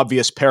are some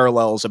obvious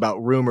parallels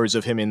about rumors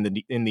of him in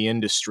the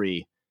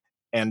industry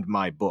and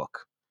my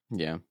book."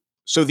 Yeah.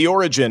 So the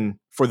origin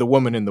for The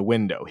Woman in the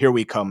Window, here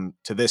we come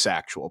to this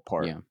actual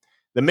part. Yeah.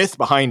 The myth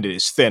behind it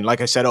is thin.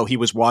 Like I said, he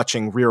was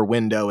watching Rear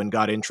Window and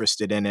got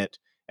interested in it,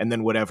 and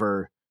then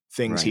whatever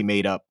things he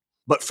made up.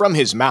 But from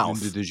his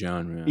mouth, into the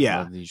genre.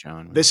 Yeah, the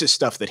genre. This is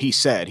stuff that he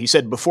said. He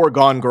said, before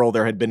Gone Girl,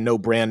 there had been no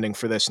branding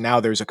for this. Now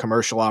there's a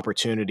commercial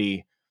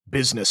opportunity,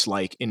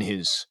 business-like in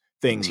his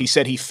things. He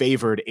said he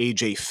favored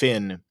A.J.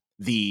 Finn,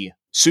 the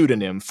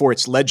pseudonym, for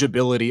its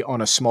legibility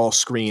on a small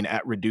screen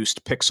at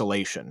reduced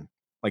pixelation.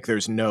 Like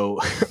there's no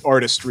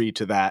artistry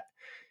to that.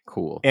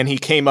 Cool. And he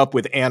came up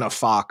with Anna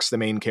Fox, the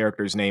main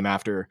character's name,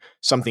 after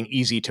something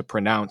easy to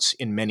pronounce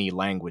in many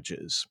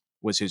languages,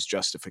 was his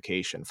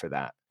justification for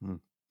that.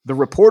 The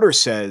reporter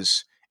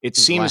says it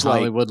seems like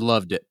Hollywood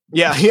loved it.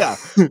 Yeah.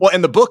 Well,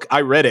 and the book,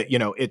 I read it,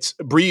 it's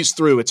breezed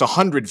through. It's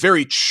 100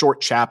 very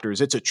short chapters.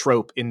 It's a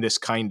trope in this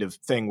kind of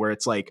thing where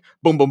it's like,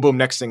 boom, boom, boom,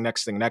 next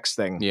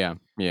thing. Yeah.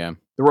 The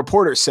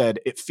reporter said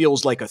it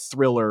feels like a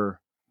thriller,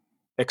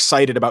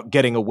 excited about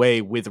getting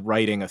away with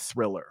writing a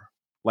thriller.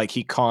 Like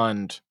he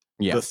conned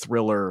the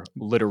thriller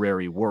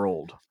literary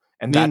world.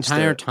 And the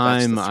entire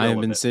time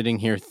I've been sitting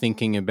here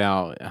thinking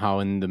about how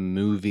in the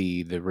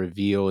movie the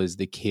reveal is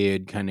the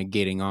kid kind of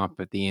getting off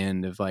at the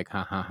end of like,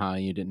 ha ha ha,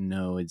 you didn't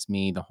know it's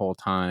me the whole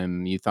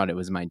time. You thought it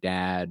was my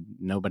dad.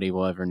 Nobody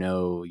will ever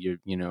know.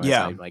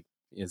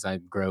 As I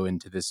grow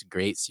into this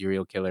great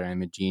serial killer,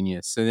 I'm a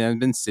genius. So I've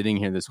been sitting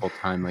here this whole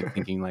time like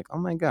thinking like, oh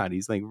my God,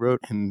 he's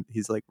wrote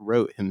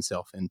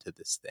himself into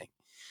this thing.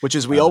 Which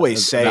is, we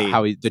always say,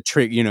 how the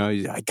trick,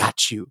 I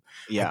got you.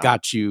 Yeah. I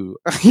got you.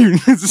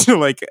 So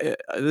like,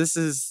 this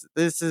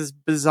is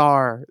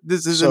bizarre.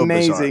 This is so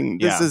amazing.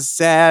 Bizarre. Yeah. This is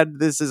sad.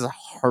 This is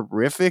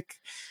horrific.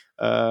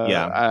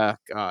 God.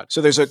 So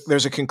there's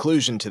a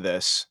conclusion to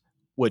this,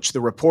 which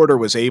the reporter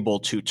was able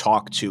to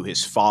talk to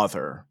his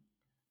father.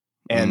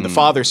 And the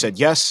father said,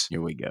 yes.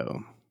 Here we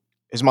go.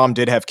 His mom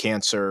did have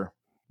cancer.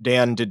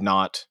 Dan did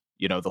not,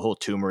 the whole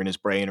tumor in his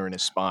brain or in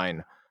his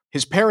spine.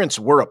 His parents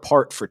were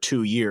apart for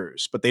 2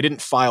 years, but they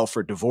didn't file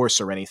for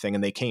divorce or anything,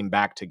 and they came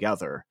back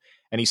together.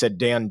 And he said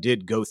Dan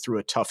did go through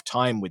a tough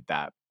time with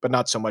that, but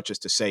not so much as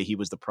to say he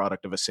was the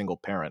product of a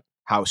single-parent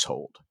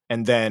household.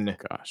 And then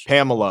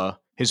Pamela,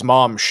 his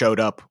mom, showed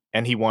up,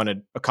 and he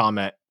wanted a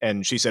comment,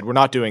 and she said, "We're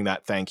not doing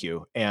that, thank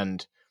you."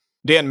 And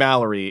Dan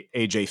Mallory,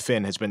 A.J.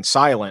 Finn, has been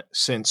silent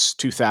since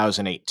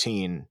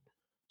 2018,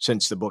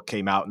 since the book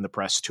came out and the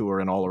press tour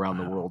and all around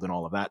the world and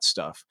all of that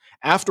stuff.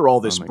 After all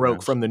this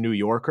broke from the New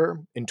Yorker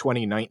in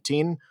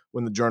 2019,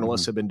 when the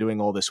journalists had been doing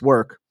all this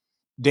work,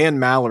 Dan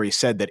Mallory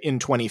said that in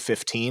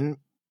 2015,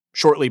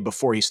 shortly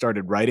before he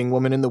started writing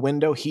Woman in the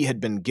Window, he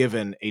had been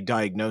given a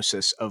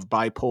diagnosis of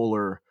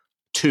bipolar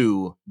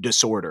II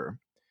disorder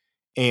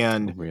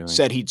and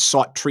said he'd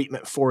sought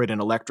treatment for it in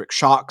electric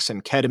shocks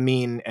and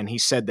ketamine. And he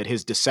said that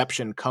his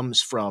deception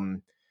comes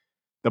from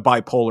the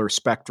bipolar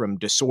spectrum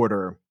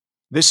disorder.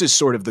 This is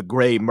sort of the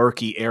gray,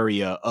 murky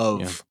area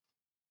of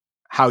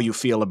how you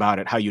feel about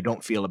it, how you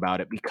don't feel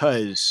about it,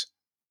 because,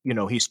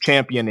 he's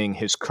championing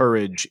his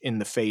courage in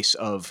the face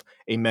of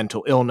a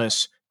mental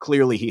illness.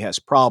 Clearly he has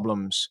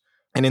problems.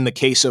 And in the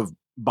case of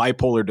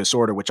bipolar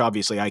disorder, which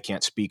obviously I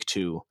can't speak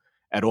to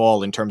at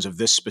all in terms of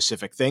this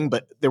specific thing,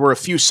 but there were a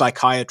few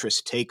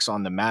psychiatrist takes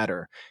on the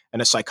matter.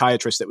 And a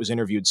psychiatrist that was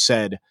interviewed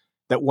said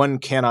that one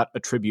cannot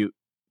attribute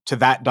to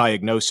that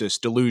diagnosis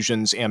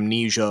delusions,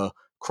 amnesia,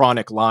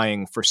 chronic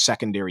lying for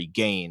secondary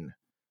gain.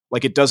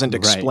 Like it doesn't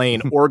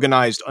explain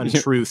organized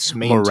untruths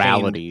maintained,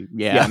 morality,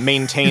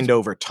 maintained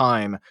over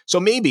time. So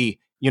maybe,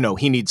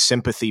 he needs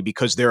sympathy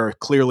because there are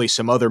clearly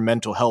some other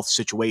mental health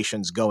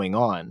situations going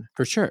on.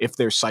 For sure. If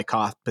there's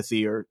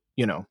psychopathy or,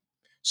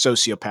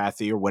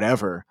 sociopathy or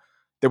whatever.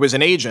 There was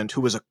an agent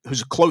who's a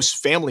close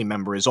family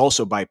member, is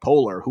also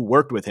bipolar, who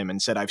worked with him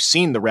and said, I've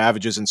seen the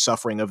ravages and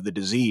suffering of the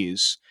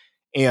disease.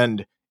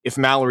 And if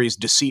Mallory's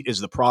deceit is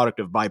the product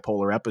of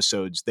bipolar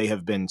episodes, they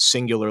have been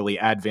singularly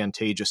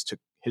advantageous to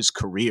his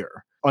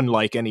career,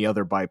 unlike any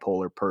other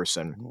bipolar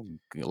person.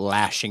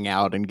 Lashing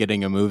out and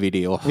getting a movie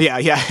deal. Yeah,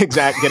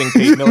 exactly. Getting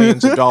paid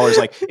millions of dollars.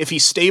 Like, if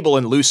he's stable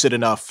and lucid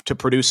enough to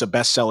produce a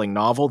best-selling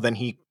novel, then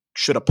he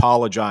should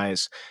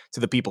apologize to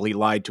the people he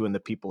lied to and the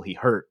people he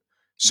hurt.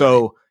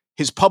 So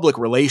his public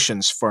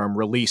relations firm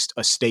released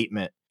a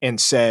statement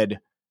and said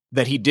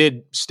that he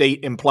did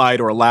state, implied,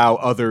 or allow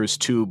others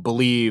to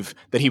believe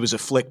that he was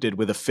afflicted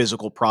with a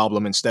physical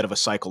problem instead of a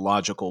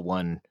psychological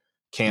one,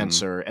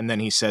 cancer. And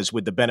then he says,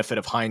 with the benefit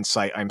of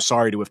hindsight, I'm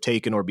sorry to have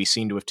taken or be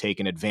seen to have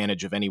taken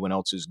advantage of anyone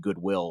else's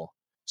goodwill.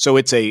 So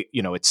it's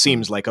it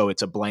seems like,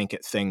 it's a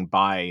blanket thing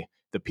by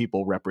the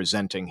people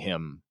representing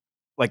him.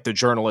 Like the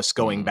journalists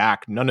going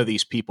back, none of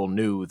these people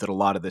knew that a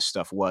lot of this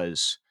stuff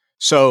was.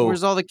 So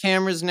where's all the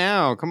cameras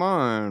now? Come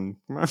on.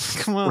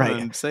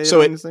 Right. Say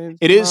so it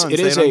is on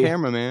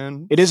camera,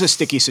 man. It is a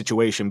sticky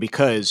situation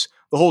because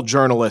the whole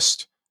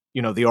journalist,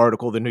 the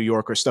article, the New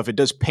Yorker stuff, it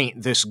does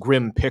paint this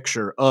grim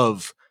picture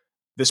of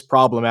this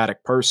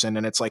problematic person.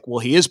 And it's like, well,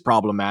 he is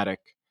problematic,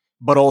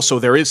 but also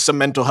there is some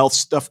mental health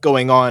stuff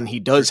going on.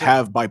 He does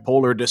have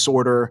bipolar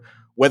disorder,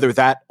 whether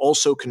that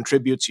also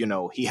contributes,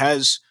 he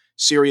has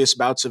serious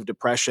bouts of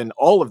depression,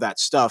 all of that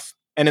stuff.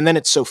 And then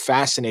it's so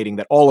fascinating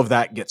that all of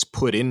that gets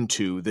put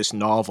into this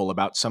novel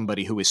about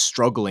somebody who is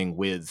struggling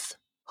with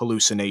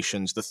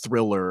hallucinations, the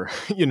thriller,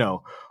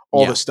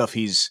 all the stuff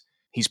he's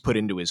put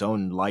into his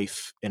own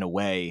life in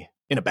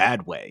a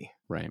bad way.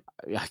 Right.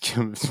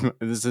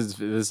 This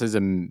is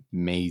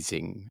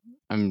amazing.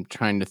 I'm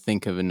trying to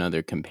think of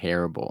another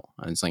comparable.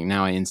 It's like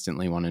now I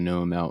instantly want to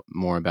know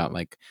more about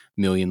like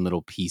Million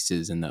Little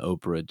Pieces and the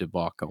Oprah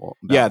debacle.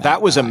 Yeah,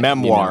 that was a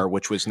memoir,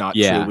 which was not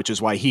true, which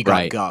is why he got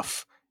Right.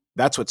 guff.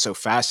 That's what's so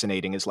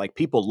fascinating is like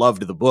people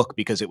loved the book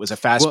because it was a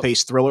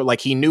fast-paced thriller. Like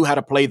he knew how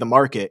to play the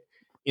market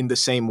in the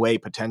same way,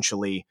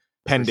 potentially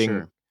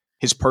pending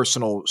his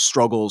personal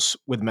struggles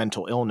with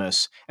mental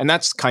illness. And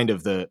that's kind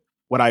of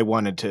what I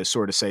wanted to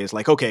sort of say is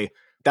like, okay,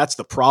 that's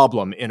the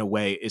problem in a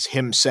way, is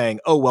him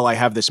saying, oh, well, I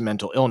have this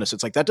mental illness.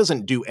 It's like, that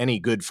doesn't do any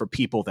good for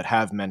people that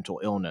have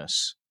mental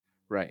illness.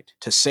 Right.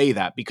 To say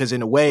that, because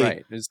in a way,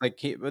 right. It's like,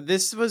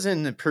 this was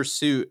in the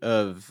pursuit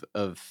of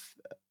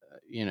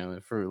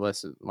for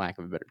lack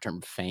of a better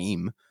term,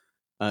 fame.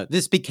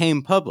 This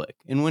became public,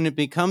 and when it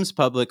becomes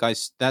public,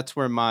 that's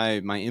where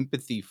my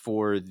empathy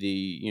for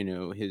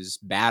his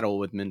battle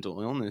with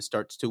mental illness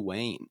starts to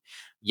wane.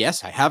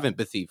 Yes, I have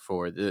empathy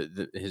for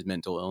his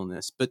mental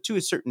illness, but to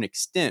a certain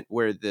extent,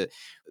 where the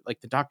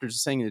doctors are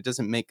saying, it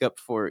doesn't make up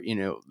for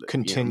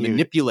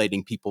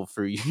manipulating people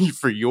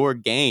for your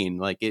gain.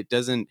 Like it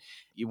doesn't.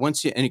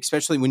 And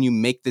especially when you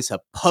make this a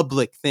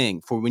public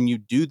thing, for when you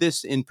do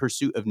this in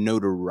pursuit of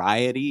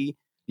notoriety,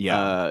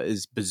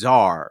 is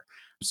bizarre.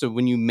 So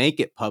when you make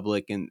it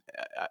public and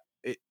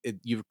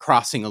you're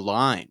crossing a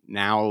line,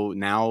 now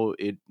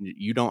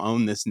you don't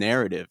own this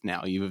narrative.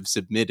 Now you have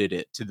submitted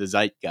it to the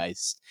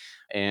zeitgeist,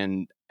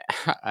 and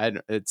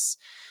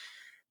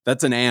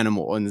that's an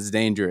animal and it's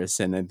dangerous.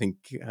 And I think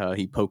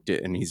he poked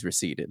it and he's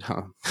receded.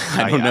 Huh?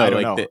 I don't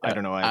know.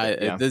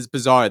 This is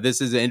bizarre.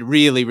 This is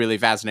really, really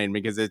fascinating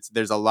because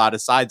there's a lot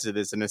of sides to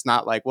this, and it's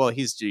not like, well,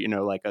 he's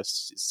like a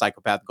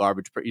psychopath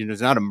garbage.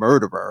 He's not a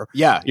murderer.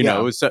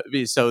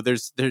 So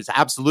there's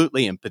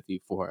absolutely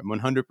empathy for him,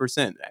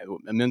 100%.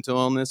 Mental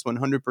illness,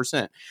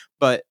 100%.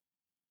 But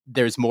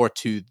there's more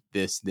to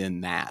this than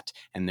that,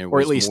 and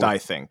or at least I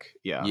think,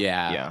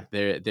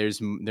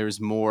 there's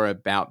more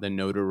about the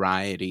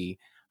notoriety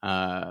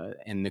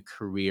and the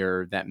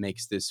career that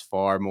makes this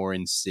far more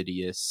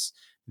insidious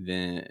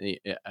than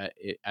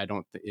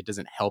it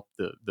doesn't help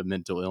the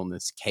mental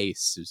illness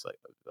case. It's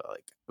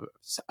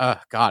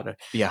God,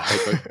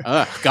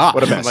 God,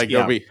 what a mess.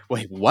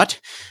 Wait, what?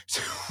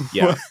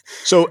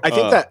 So I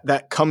think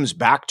that comes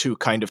back to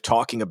kind of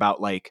talking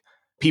about like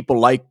people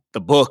like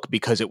the book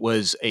because it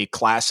was a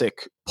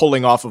classic,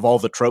 pulling off of all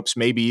the tropes,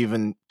 maybe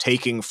even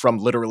taking from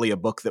literally a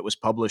book that was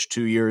published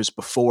 2 years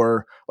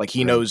before. Like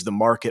he knows the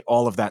market,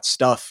 all of that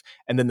stuff.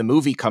 And then the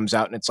movie comes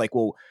out and it's like,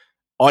 well,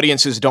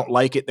 audiences don't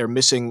like it. They're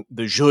missing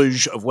the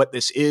zhuzh of what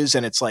this is.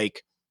 And it's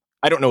like,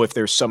 I don't know if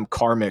there's some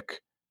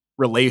karmic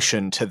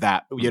relation to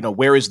that.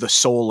 Where is the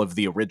soul of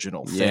the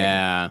original thing?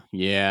 I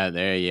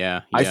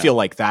feel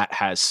like that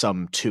has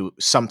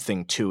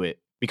something to it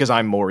because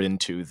I'm more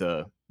into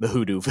the the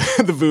hoodoo,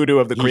 the voodoo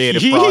of the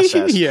creative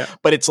process. Yeah.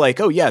 But it's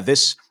like, oh yeah,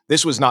 this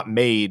was not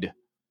made,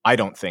 I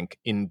don't think,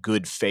 in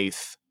good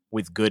faith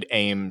with good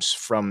aims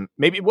from,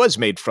 maybe it was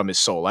made from his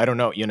soul. I don't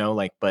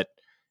know, but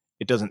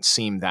it doesn't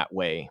seem that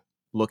way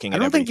looking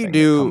at everything that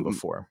come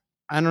before.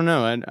 I don't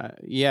know.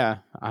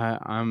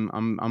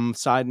 I'm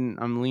siding.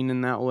 I'm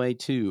leaning that way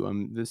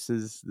too. This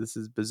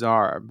is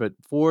bizarre. But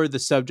for the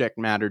subject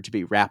matter to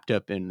be wrapped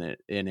up in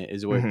it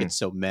is where it gets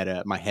so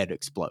meta. My head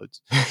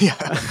explodes. Yeah.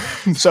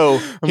 So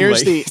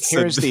this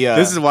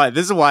is why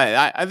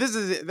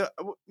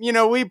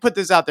we put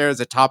this out there as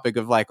a topic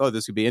of like, oh,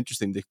 this would be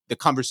interesting. The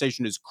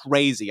conversation is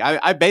crazy.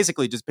 I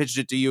basically just pitched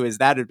it to you as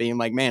that of being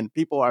like, man,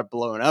 people are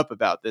blowing up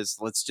about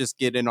this. Let's just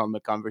get in on the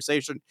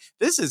conversation.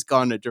 This has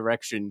gone a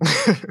direction.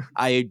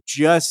 You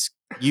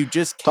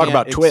just can't talk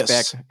about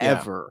twists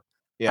ever.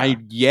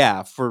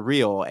 Yeah. For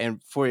real.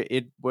 And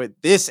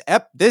this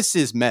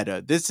is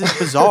meta. This is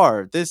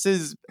bizarre. This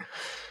is.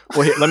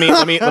 Well, here, let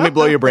me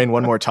blow your brain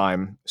one more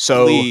time.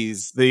 So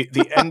please. The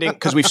ending,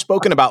 because we've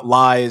spoken about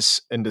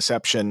lies and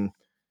deception,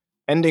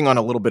 ending on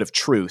a little bit of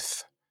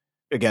truth.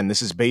 Again,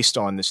 this is based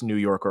on this New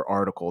Yorker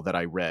article that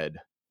I read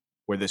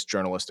where this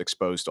journalist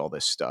exposed all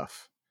this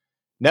stuff.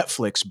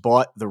 Netflix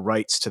bought the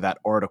rights to that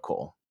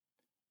article,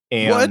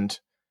 and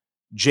what?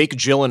 Jake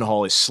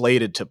Gyllenhaal is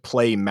slated to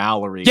play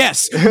Mallory.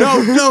 Yes.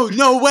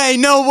 No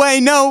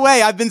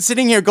way. I've been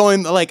sitting here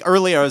going, like,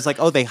 earlier, I was like,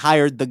 oh, they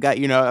hired the guy,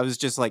 I was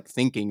just like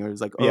thinking, I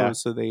was like, oh,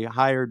 so they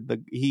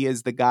hired he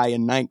is the guy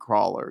in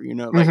Nightcrawler,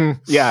 like,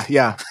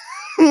 Yeah.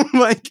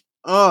 like,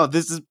 oh,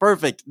 this is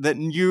perfect. That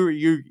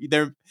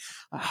they're,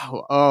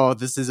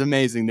 this is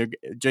amazing.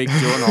 Jake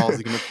Gyllenhaal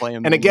is going to play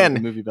him. And again,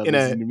 in the movie about this.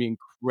 It's going to be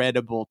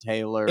incredible,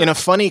 Taylor. In a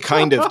funny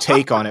kind of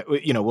take on it,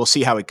 we'll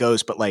see how it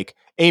goes. But like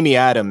Amy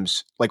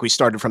Adams, like we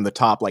started from the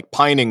top, like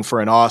pining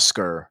for an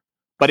Oscar.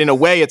 But in a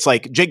way, it's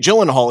like Jake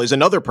Gyllenhaal is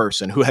another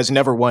person who has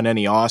never won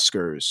any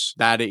Oscars.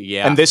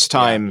 And this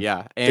time,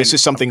 and this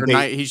is something he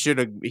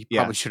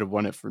probably should have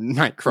won it for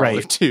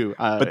Nightcrawler too.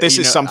 But this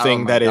is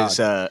something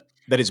that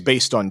is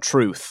based on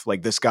truth,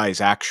 like this guy's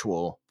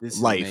actual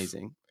life.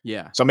 Amazing.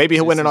 Yeah. So maybe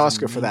he'll win an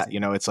Oscar for that.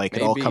 It's like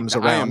maybe. It all comes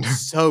around. I am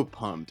so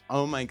pumped.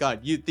 Oh my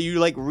God. You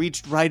like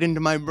reached right into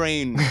my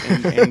brain.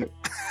 And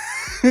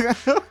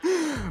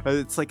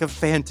it's like a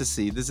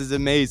fantasy. This is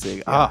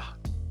amazing. Yeah.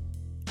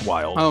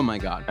 Wild. Oh my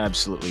God.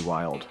 Absolutely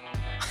wild.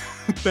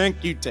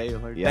 Thank you,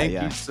 Taylor. Thank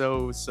you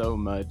so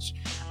much.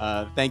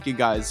 Thank you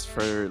guys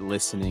for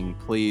listening.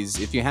 Please,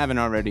 if you haven't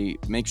already,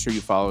 make sure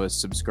you follow us,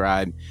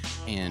 subscribe,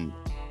 and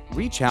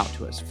reach out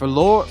to us. For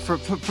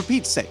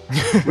Pete's sake,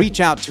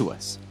 reach out to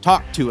us.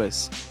 Talk to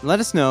us. Let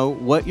us know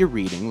what you're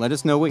reading. Let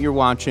us know what you're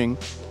watching.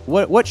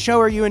 What show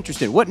are you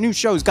interested in? What new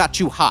shows got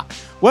you hot?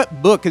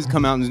 What book has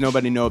come out and does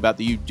nobody know about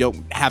that you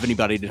don't have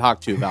anybody to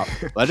talk to about?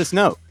 Let us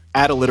know.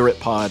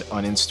 @IlliteratePod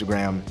on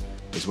Instagram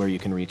is where you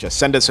can reach us.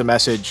 Send us a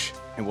message.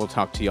 And we'll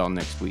talk to y'all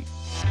next week.